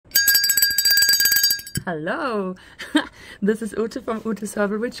Hello, this is Ute from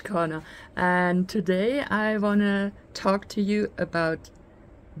utes-herbal-corner, and today I want to talk to you about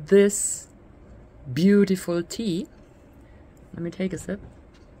this beautiful tea. Let me take a sip.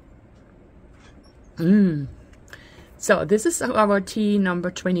 So this is our tea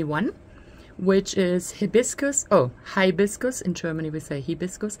number 21, which is hibiscus, hibiscus, in Germany we say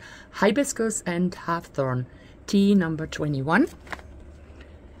hibiscus, hibiscus and hawthorn tea number 21.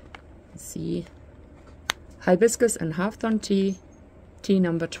 Let's see. Hibiscus and hawthorn tea, tea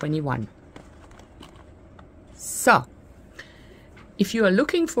number 21. So, if you are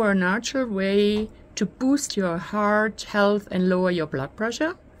looking for a natural way to boost your heart health and lower your blood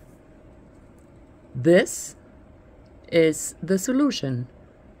pressure, this is the solution.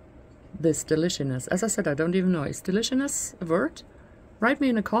 This deliciousness. As I said, I don't even know. Is deliciousness a word? Write me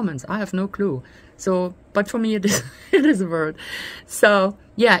in the comments. I have no clue. So, but for me it is, it is a word. So,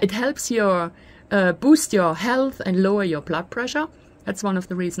 yeah, it helps your boost your health and lower your blood pressure. That's one of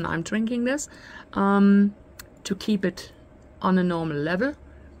the reasons I'm drinking this, to keep it on a normal level.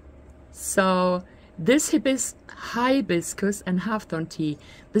 So this hibiscus and hawthorn tea,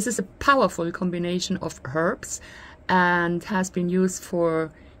 this is a powerful combination of herbs and has been used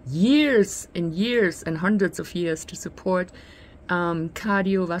for years and years and hundreds of years to support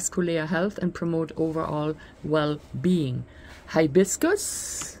cardiovascular health and promote overall well-being.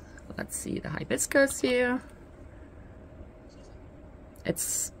 Hibiscus, let's see the hibiscus here.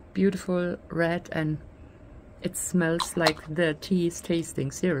 It's beautiful red and it smells like the tea is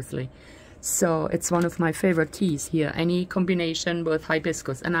tasting, seriously. So it's one of my favorite teas here. Any combination with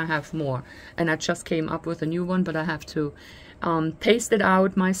hibiscus, and I have more. And I just came up with a new one, but I have to taste it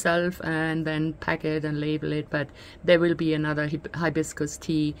out myself and then pack it and label it. But there will be another hibiscus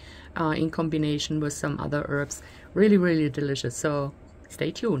tea in combination with some other herbs. Really, really delicious. So stay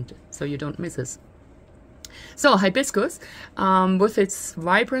tuned so you don't miss this. So hibiscus, with its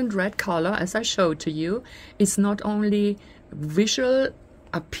vibrant red color, as I showed to you, is not only visual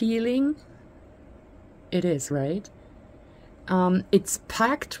appealing, it is, right? It's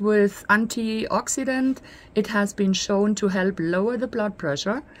packed with antioxidant. It has been shown to help lower the blood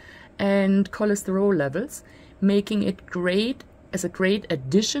pressure and cholesterol levels, making it great as a great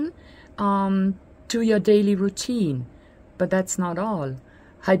addition to your daily routine. But that's not all.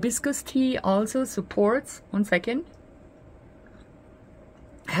 Hibiscus tea also supports,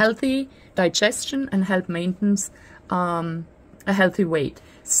 healthy digestion and help maintenance a healthy weight.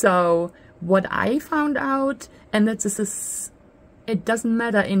 So what I found out, and that this is, it doesn't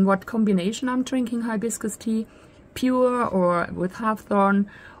matter in what combination I'm drinking hibiscus tea, pure or with hawthorn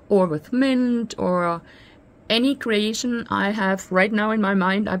or with mint or any creation I have right now in my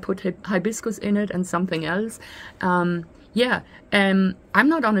mind, I put hibiscus in it and something else. I'm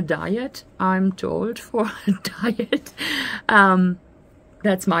not on a diet. I'm too old for a diet.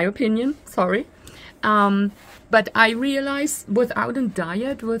 That's my opinion, sorry. But I realize without a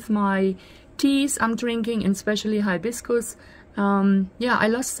diet, with my teas I'm drinking, and especially hibiscus, I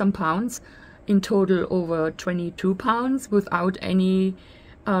lost some pounds, in total over 22 pounds without any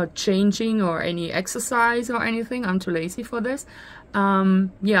changing or any exercise or anything. I'm too lazy for this.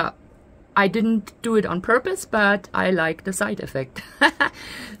 I didn't do it on purpose, but I like the side effect.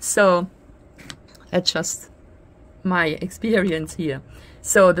 So that's just my experience here.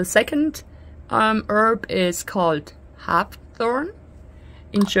 So the second herb is called hawthorn.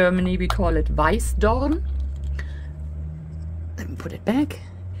 In Germany we call it Weißdorn. Let me put it back.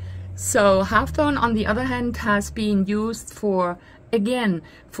 So hawthorn, on the other hand, has been used for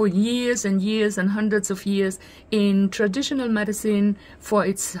years and years and hundreds of years in traditional medicine for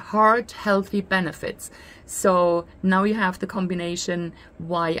its heart healthy benefits. So now you have the combination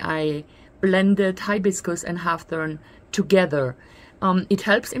why I blended hibiscus and hawthorn together. It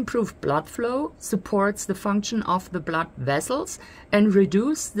helps improve blood flow, supports the function of the blood vessels, and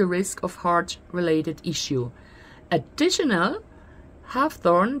reduce the risk of heart-related issue. Additional,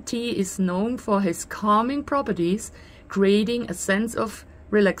 hawthorn tea is known for his calming properties, creating a sense of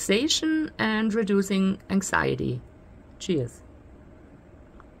relaxation and reducing anxiety. Cheers.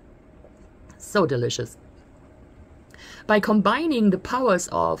 So delicious. By combining the powers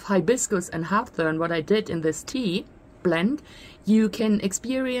of hibiscus and hawthorn, what I did in this tea blend, you can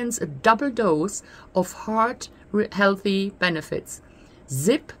experience a double dose of heart healthy benefits.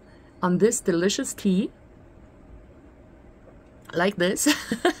 Sip on this delicious tea like this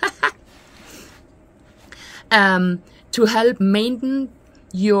to help maintain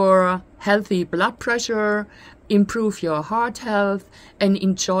your healthy blood pressure, improve your heart health, and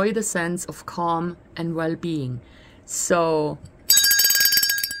enjoy the sense of calm and well-being. So,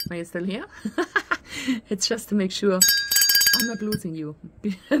 are you still here? It's just to make sure I'm not losing you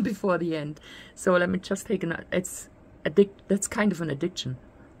before the end. So let me just take that's kind of an addiction.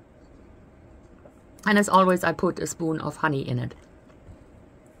 And as always, I put a spoon of honey in it.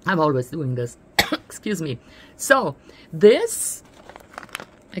 I'm always doing this. Excuse me. So this,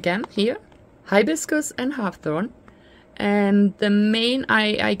 again, here, hibiscus and hawthorn. And the main,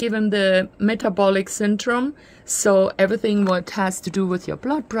 I give him the metabolic syndrome. So everything what has to do with your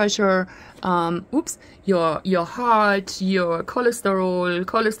blood pressure, your heart, your cholesterol,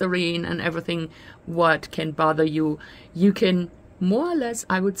 cholesterol, and everything what can bother you, you can more or less,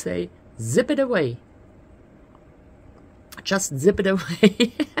 I would say, zip it away. Just zip it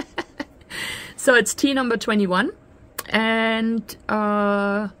away. So it's tea number 21. And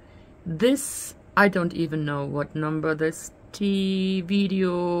this, I don't even know what number this tea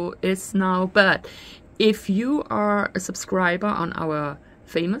video is now, but if you are a subscriber on our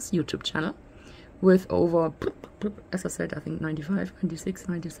famous YouTube channel with over, as I said, I think 95, 96,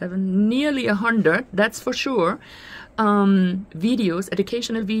 97, nearly 100, that's for sure, videos,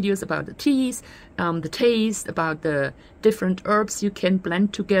 educational videos about the teas, the taste, about the different herbs you can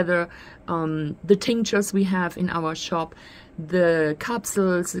blend together, the tinctures we have in our shop, the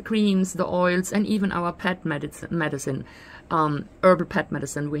capsules, the creams, the oils, and even our pet medicine, herbal pet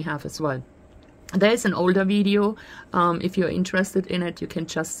medicine we have as well. There's an older video. If you're interested in it, you can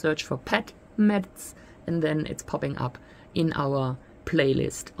just search for pet meds, and then it's popping up in our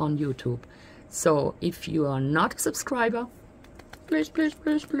playlist on YouTube. So if you are not a subscriber, please, please,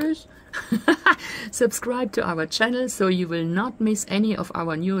 please, please subscribe to our channel so you will not miss any of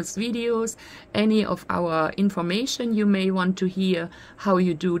our newest videos, any of our information you may want to hear, how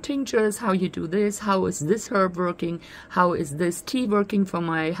you do tinctures, how you do this, how is this herb working, how is this tea working for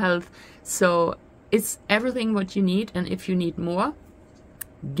my health. So it's everything what you need, and if you need more,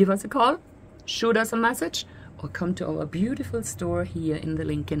 give us a call, shoot us a message, or come to our beautiful store here in the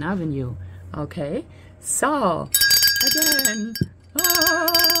Lincoln Avenue. Okay, so again,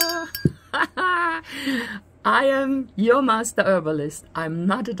 I am your master herbalist. I'm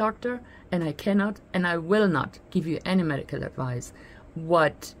not a doctor, and I cannot and I will not give you any medical advice.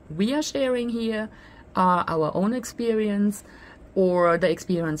 What we are sharing here are our own experience or the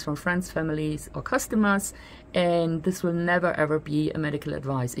experience from friends, families, or customers, and this will never ever be a medical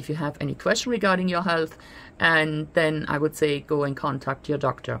advice. If you have any question regarding your health, and then I would say go and contact your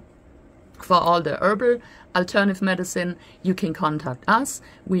doctor. For all the herbal alternative medicine, you can contact us.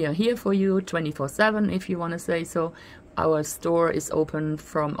 We are here for you 24/7 if you want to say so. Our store is open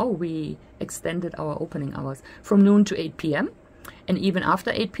from, we extended our opening hours from noon to 8 p.m. And even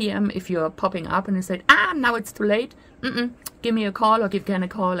after 8 p.m, if you're popping up and you say, now it's too late, give me a call or give Ken a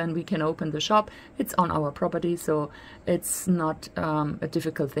call and we can open the shop. It's on our property, so it's not a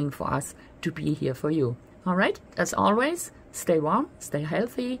difficult thing for us to be here for you. All right, as always, stay warm, stay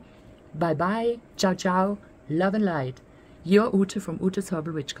healthy. Bye-bye, ciao, ciao, love and light. Your Ute from Ute's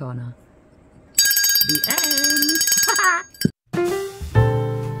Herbal Witch Corner. The end.